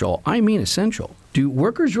essential, I mean essential. Do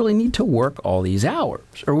workers really need to work all these hours?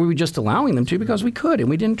 Or were we just allowing them to because we could and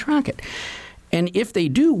we didn't track it? And if they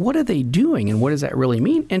do, what are they doing, and what does that really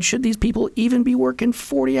mean? And should these people even be working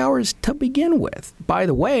 40 hours to begin with? By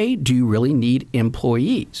the way, do you really need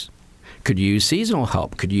employees? Could you use seasonal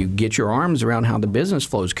help? Could you get your arms around how the business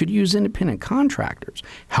flows? Could you use independent contractors?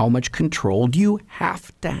 How much control do you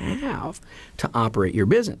have to operate your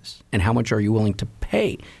business? And how much are you willing to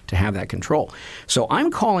pay to have that control? So I'm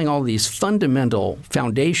calling all these fundamental,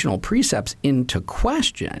 foundational precepts into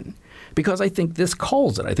question, because I think this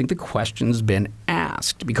calls it. I think the question's been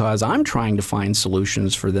asked, because I'm trying to find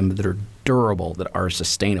solutions for them that are durable, that are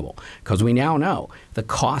sustainable. Because we now know the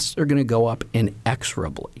costs are going to go up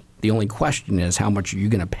inexorably. The only question is, how much are you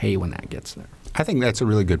going to pay when that gets there? I think that's a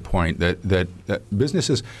really good point, that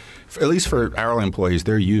businesses, at least for hourly employees,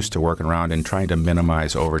 they're used to working around and trying to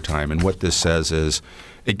minimize overtime. And what this says is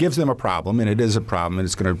it gives them a problem, and it is a problem, and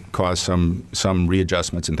it's going to cause some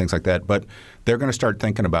readjustments and things like that. But they're going to start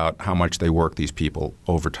thinking about how much they work these people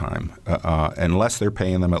overtime, unless they're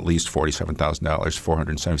paying them at least $47,000,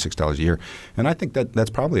 $476 a year. And I think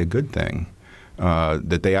that's probably a good thing.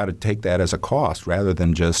 That they ought to take that as a cost rather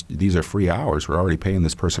than just, these are free hours. We're already paying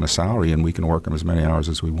this person a salary, and we can work them as many hours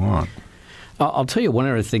as we want. I'll tell you one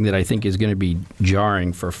other thing that I think is going to be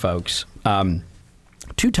jarring for folks.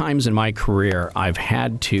 2 times in my career, I've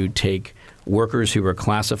had to take workers who were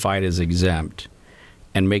classified as exempt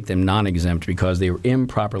and make them non-exempt because they were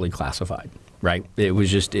improperly classified, right? It was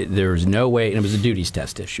just, there was no way, and it was a duties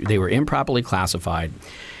test issue. They were improperly classified.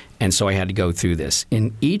 And so I had to go through this.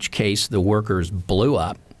 In each case, the workers blew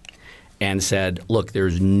up and said, look,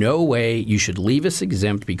 there's no way you should leave us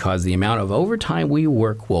exempt because the amount of overtime we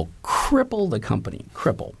work will cripple the company,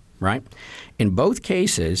 right? In both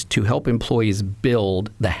cases, to help employees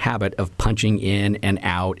build the habit of punching in and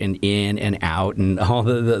out and all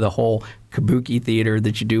the whole kabuki theater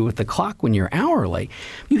that you do with the clock when you're hourly,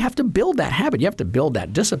 you have to build that habit. You have to build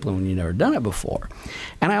that discipline when you've never done it before.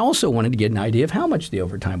 And I also wanted to get an idea of how much the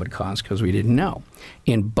overtime would cost because we didn't know.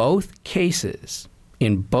 In both cases,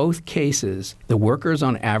 the workers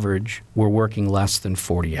on average were working less than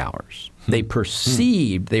 40 hours. They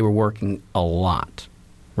perceived they were working a lot,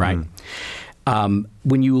 right?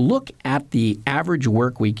 When you look at the average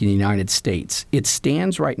work week in the United States, it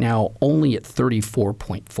stands right now only at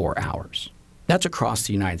 34.4 hours. That's across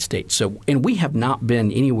the United States. So, and we have not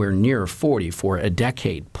been anywhere near 40 for a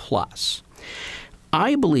decade plus.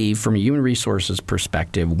 I believe from a human resources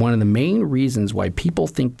perspective, one of the main reasons why people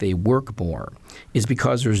think they work more is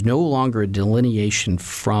because there's no longer a delineation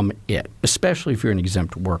from it, especially if you're an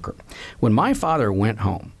exempt worker. When my father went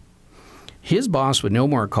home, his boss would no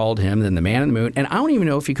more have called him than the man in the moon. And I don't even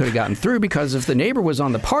know if he could have gotten through because if the neighbor was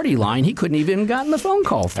on the party line, he couldn't even have gotten the phone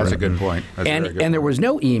call through. That's a good point. And there was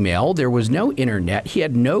no email. There was no internet. He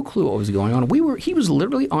had no clue what was going on. He was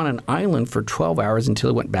literally on an island for 12 hours until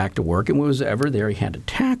he went back to work. And what was ever there he had to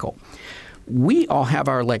tackle. We all have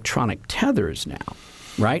our electronic tethers now.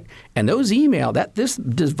 right? And those this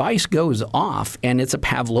device goes off, and it's a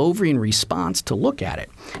Pavlovian response to look at it.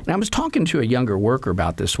 And I was talking to a younger worker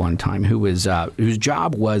about this one time whose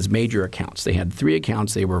job was major accounts. They had 3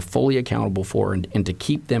 accounts they were fully accountable for and to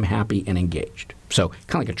keep them happy and engaged. So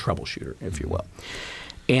kind of like a troubleshooter, if you will.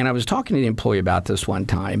 And I was talking to the employee about this one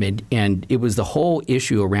time, and it was the whole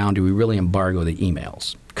issue around, do we really embargo the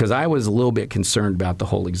emails? Because I was a little bit concerned about the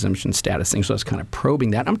whole exemption status thing, so I was kind of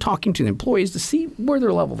probing that. I'm talking to the employees to see where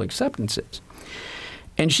their level of acceptance is.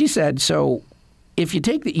 And she said, so if you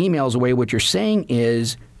take the emails away, what you're saying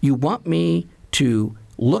is you want me to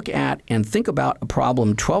look at and think about a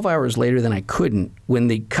problem 12 hours later than I couldn't when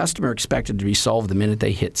the customer expected to be solved the minute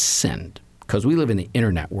they hit send. Because we live in the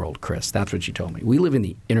internet world, Chris. That's what she told me. We live in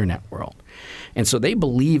the internet world. And so they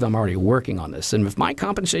believe I'm already working on this. And if my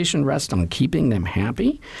compensation rests on keeping them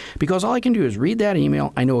happy, because all I can do is read that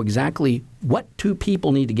email, I know exactly what 2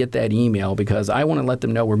 people need to get that email because I want to let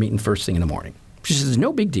them know we're meeting first thing in the morning. She says,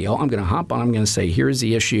 no big deal. I'm going to hop on. I'm going to say, here's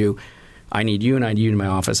the issue. I need you and I need you in my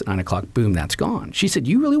office at 9 o'clock. Boom, that's gone. She said,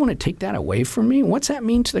 you really want to take that away from me? What's that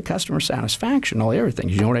mean to the customer satisfaction, all the other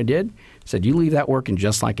things? You know what I did? Said, you leave that working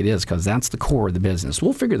just like it is because that's the core of the business.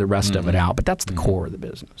 We'll figure the rest of it out, but that's the core of the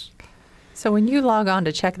business. So when you log on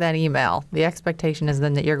to check that email, the expectation is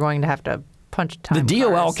then that you're going to have to punch time. The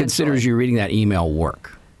DOL considers you reading that email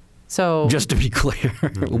work. So just to be clear,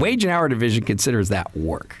 Wage and Hour Division considers that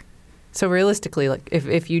work. So realistically, like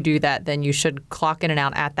if you do that, then you should clock in and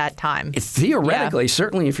out at that time. Theoretically,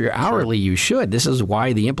 certainly if you're hourly, you should. This is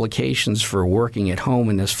why the implications for working at home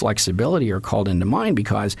and this flexibility are called into mind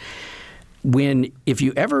because if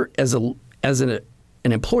you ever, as an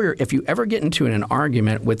employer, if you ever get into an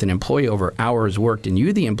argument with an employee over hours worked and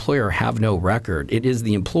you, the employer, have no record, it is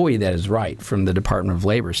the employee that is right from the Department of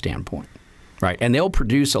Labor standpoint, right? And they'll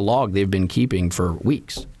produce a log they've been keeping for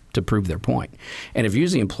weeks to prove their point. And if you,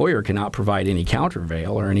 as the employer, cannot provide any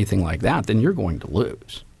countervail or anything like that, then you're going to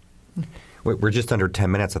lose. We're just under 10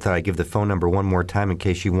 minutes. I thought I'd give the phone number one more time in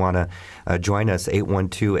case you want to join us,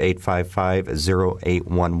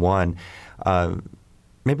 812-855-0811.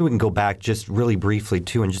 Maybe we can go back just really briefly,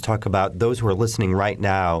 too, and just talk about those who are listening right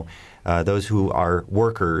now, those who are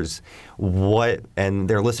workers, and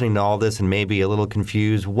they're listening to all this and maybe a little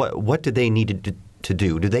confused. What do they need to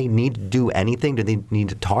do? Do they need to do anything? Do they need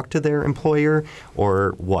to talk to their employer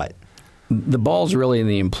or what? The ball's really in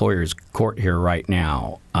the employer's court here right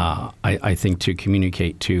now, I think, to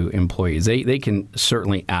communicate to employees. They can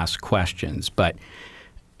certainly ask questions, but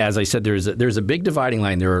as I said, there's a big dividing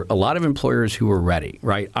line. There are a lot of employers who are ready,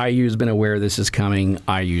 right? IU's been aware this is coming.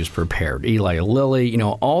 IU's prepared. Eli Lilly,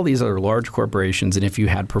 all these other large corporations, and if you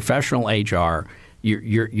had professional HR,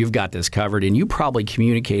 you've got this covered, and you probably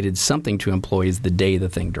communicated something to employees the day the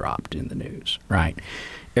thing dropped in the news, right?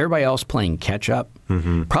 Everybody else playing catch-up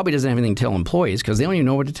probably doesn't have anything to tell employees because they don't even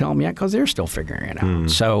know what to tell them yet because they're still figuring it out.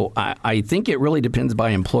 So I think it really depends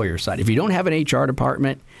by employer side. If you don't have an HR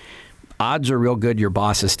department, odds are real good your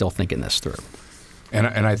boss is still thinking this through. And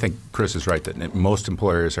I think Chris is right that most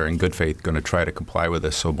employers are in good faith going to try to comply with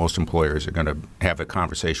this. So most employers are going to have a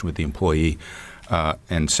conversation with the employee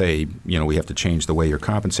and say, we have to change the way you're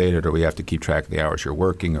compensated, or we have to keep track of the hours you're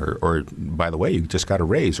working, or by the way, you just got a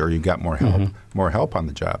raise, or you got more help on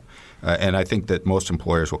the job. And I think that most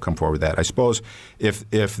employers will come forward with that. I suppose if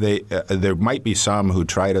they there might be some who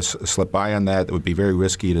try to slip by on that. It would be very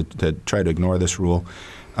risky to try to ignore this rule.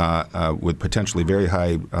 With potentially very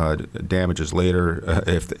high damages later,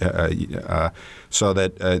 so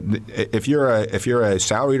that if you're a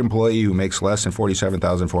salaried employee who makes less than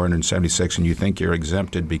 $47,476 and you think you're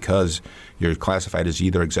exempted because you're classified as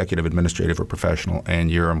either executive, administrative, or professional, and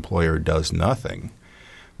your employer does nothing,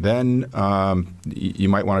 then you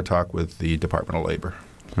might want to talk with the Department of Labor.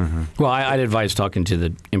 Well, I'd advise talking to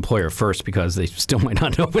the employer first because they still might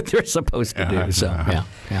not know what they're supposed to do. So, yeah.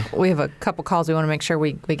 We have a couple calls we want to make sure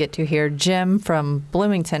we get to here. Jim from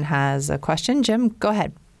Bloomington has a question. Jim, go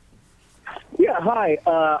ahead. Yeah, hi.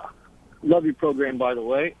 Love your program, by the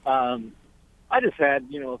way. I just had,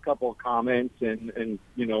 a couple of comments and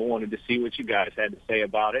wanted to see what you guys had to say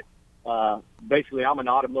about it. Basically, I'm an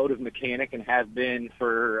automotive mechanic and have been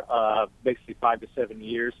for basically 5 to 7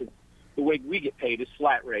 years. The way we get paid is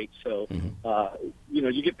flat rate. So,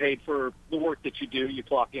 you get paid for the work that you do. You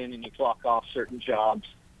clock in and you clock off certain jobs.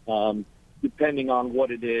 Depending on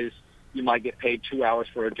what it is, you might get paid 2 hours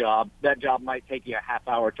for a job. That job might take you a half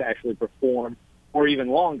hour to actually perform, or even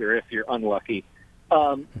longer if you're unlucky.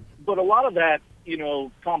 But a lot of that,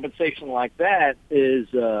 compensation like that is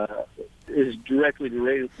directly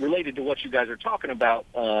related to what you guys are talking about.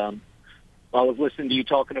 I was listening to you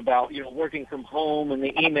talking about, working from home and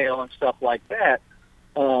the email and stuff like that.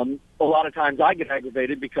 a lot of times I get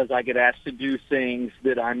aggravated because I get asked to do things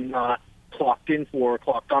that I'm not clocked in for or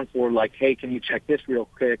clocked on for, like, hey, can you check this real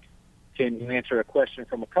quick? Can you answer a question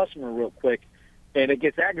from a customer real quick? And it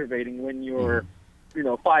gets aggravating when you're,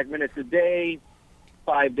 5 minutes a day,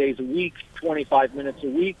 5 days a week, 25 minutes a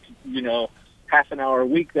week, half an hour a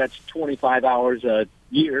week, that's 25 hours a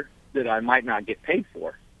year that I might not get paid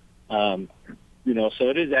for. So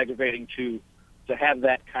it is aggravating to have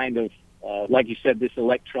that kind of, like you said, this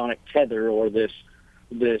electronic tether or this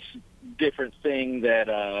different thing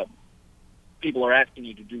that people are asking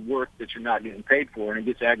you to do work that you're not getting paid for, and it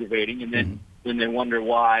gets aggravating. And then they wonder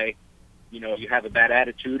why, you have a bad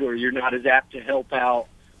attitude or you're not as apt to help out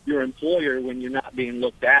your employer when you're not being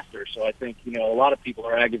looked after. So I think, a lot of people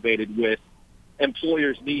are aggravated with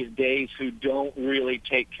employers these days who don't really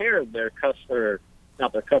take care of their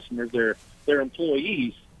not their customers, their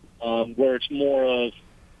employees, where it's more of,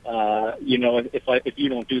 if you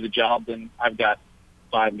don't do the job, then I've got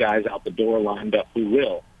 5 guys out the door lined up who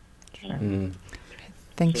will. Sure.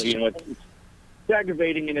 Thanks. So, it's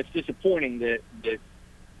aggravating and it's disappointing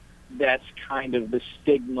that's kind of the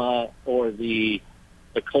stigma or the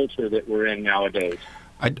culture that we're in nowadays.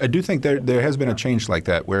 I do think there has been a change like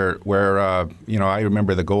that where I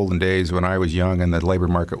remember the golden days when I was young and the labor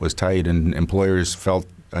market was tight and employers felt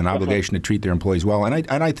an obligation to treat their employees well. And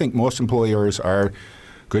I think most employers are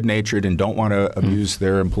good-natured and don't want to abuse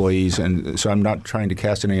their employees. And so I'm not trying to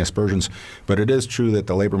cast any aspersions, but it is true that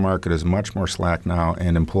the labor market is much more slack now,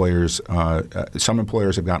 and some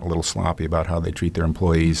employers have gotten a little sloppy about how they treat their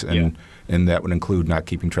employees, and that would include not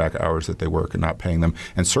keeping track of hours that they work and not paying them.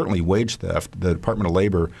 And certainly wage theft. The Department of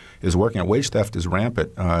Labor is working on wage theft is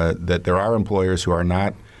rampant, that there are employers who are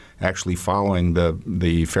not actually following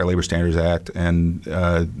the Fair Labor Standards Act, and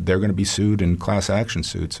they're going to be sued in class action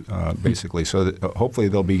suits, basically. So hopefully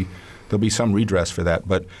there'll be some redress for that.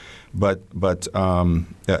 But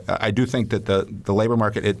I do think that the labor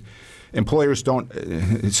market, employers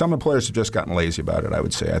don't. Some employers have just gotten lazy about it, I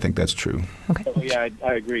would say. I think that's true. Okay. Oh, yeah,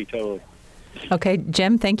 I agree totally. Okay,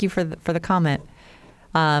 Jim, thank you for the comment.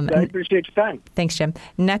 I appreciate your time. Thanks, Jim.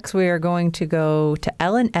 Next, we are going to go to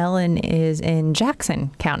Ellen. Ellen is in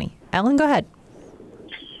Jackson County. Ellen, go ahead.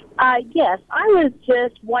 Yes, I was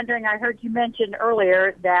just wondering, I heard you mention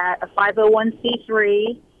earlier that a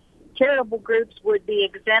 501c3 charitable groups would be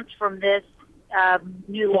exempt from this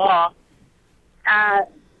new law.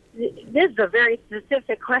 This is a very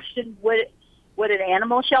specific question. Would an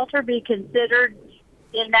animal shelter be considered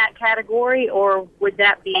in that category, or would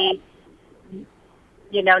that be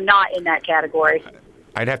not in that category?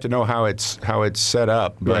 I'd have to know how it's set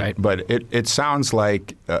up, Right. but it sounds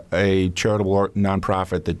like a charitable or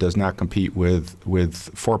nonprofit that does not compete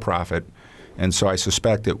with for-profit, and so I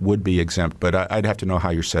suspect it would be exempt. But I'd have to know how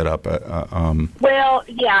you're set up. Well,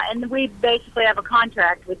 yeah, and we basically have a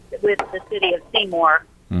contract with the city of Seymour,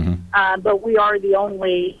 but we are the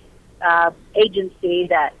only agency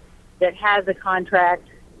that has a contract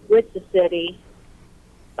with the city.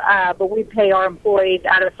 But we pay our employees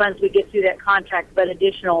out of funds we get through that contract, but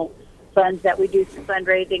additional funds that we do for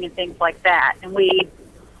fundraising and things like that. And we,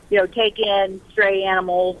 take in stray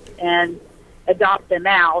animals and adopt them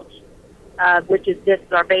out, which is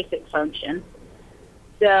just our basic function.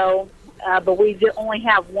 So, but we only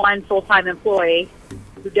have one full-time employee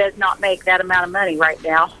who does not make that amount of money right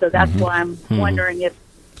now. So that's why I'm wondering if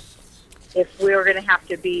we're going to have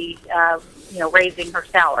to be, raising her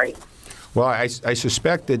salary. Well, I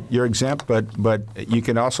suspect that you're exempt, but you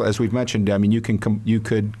can also, as we've mentioned, you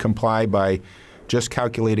could comply by just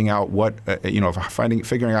calculating out what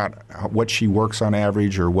figuring out what she works on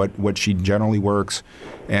average or what she generally works,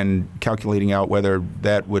 and calculating out whether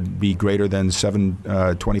that would be greater than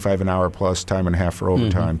 $7.25 an hour plus time and a half for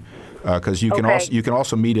overtime. Because you can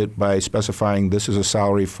also meet it by specifying this is a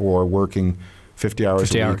salary for working 50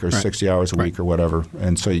 hours a week or 60 hours a week or whatever,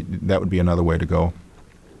 and so that would be another way to go.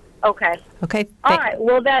 Okay. Okay. All right.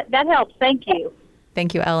 Well, that helps. Thank you.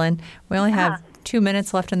 Thank you, Ellen. We only have 2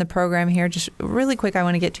 minutes left in the program here. Just really quick, I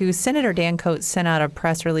want to get to Senator Dan Coats sent out a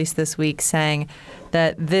press release this week saying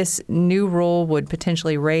that this new rule would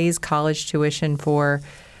potentially raise college tuition for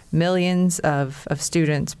millions of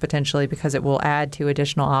students potentially because it will add to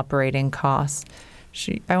additional operating costs.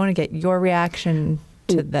 I want to get your reaction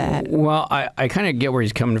to that. Well, I kind of get where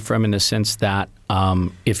he's coming from in the sense that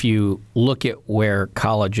if you look at where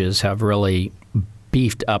colleges have really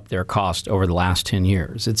beefed up their cost over the last 10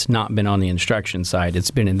 years, it's not been on the instruction side.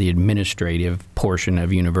 It's been in the administrative portion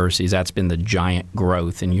of universities. That's been the giant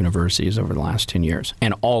growth in universities over the last 10 years.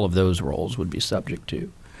 And all of those roles would be subject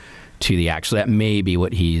to the act. So that may be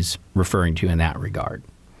what he's referring to in that regard.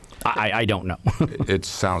 I don't know. It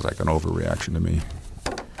sounds like an overreaction to me.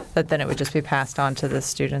 But then it would just be passed on to the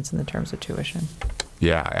students in the terms of tuition.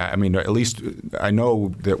 Yeah, I mean, at least I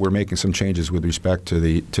know that we're making some changes with respect to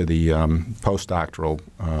the postdoctoral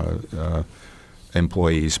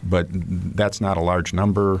employees, but that's not a large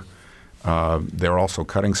number. They're also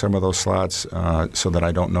cutting some of those slots, so that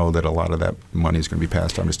I don't know that a lot of that money is going to be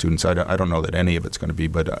passed on to students. I don't know that any of it's going to be,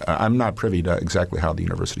 but I'm not privy to exactly how the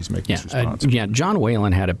university's making this response. John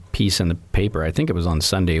Whalen had a piece in the paper, I think it was on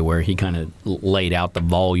Sunday, where he kind of laid out the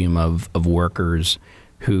volume of workers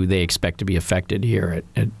who they expect to be affected here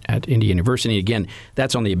at Indiana University. Again,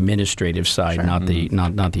 that's on the administrative side, Sure. not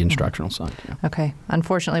the instructional side. Yeah. Okay.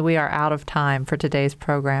 Unfortunately, we are out of time for today's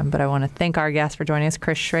program, but I want to thank our guests for joining us,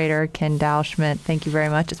 Chris Schrader, Ken Dowschmidt. Thank you very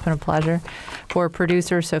much. It's been a pleasure. For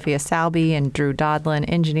producer Sophia Salby and Drew Dodlin,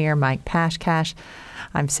 engineer Mike Pashkash,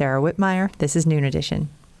 I'm Sarah Whitmire. This is Noon Edition.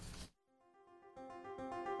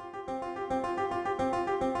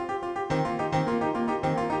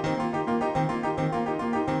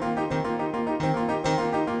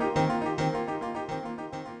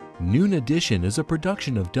 Noon Edition is a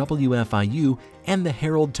production of WFIU and the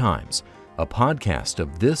Herald Times. A podcast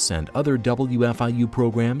of this and other WFIU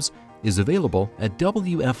programs is available at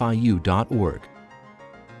WFIU.org.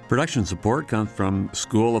 Production support comes from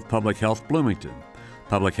School of Public Health Bloomington.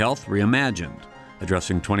 Public Health Reimagined,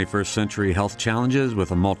 addressing 21st century health challenges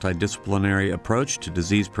with a multidisciplinary approach to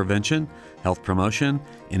disease prevention, health promotion,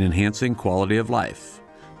 and enhancing quality of life.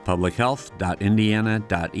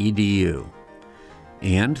 publichealth.indiana.edu.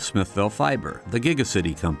 And Smithville Fiber, the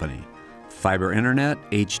Gigacity Company. Fiber Internet,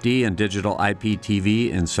 HD, and digital IPTV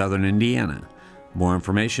in southern Indiana. More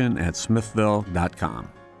information at smithville.com.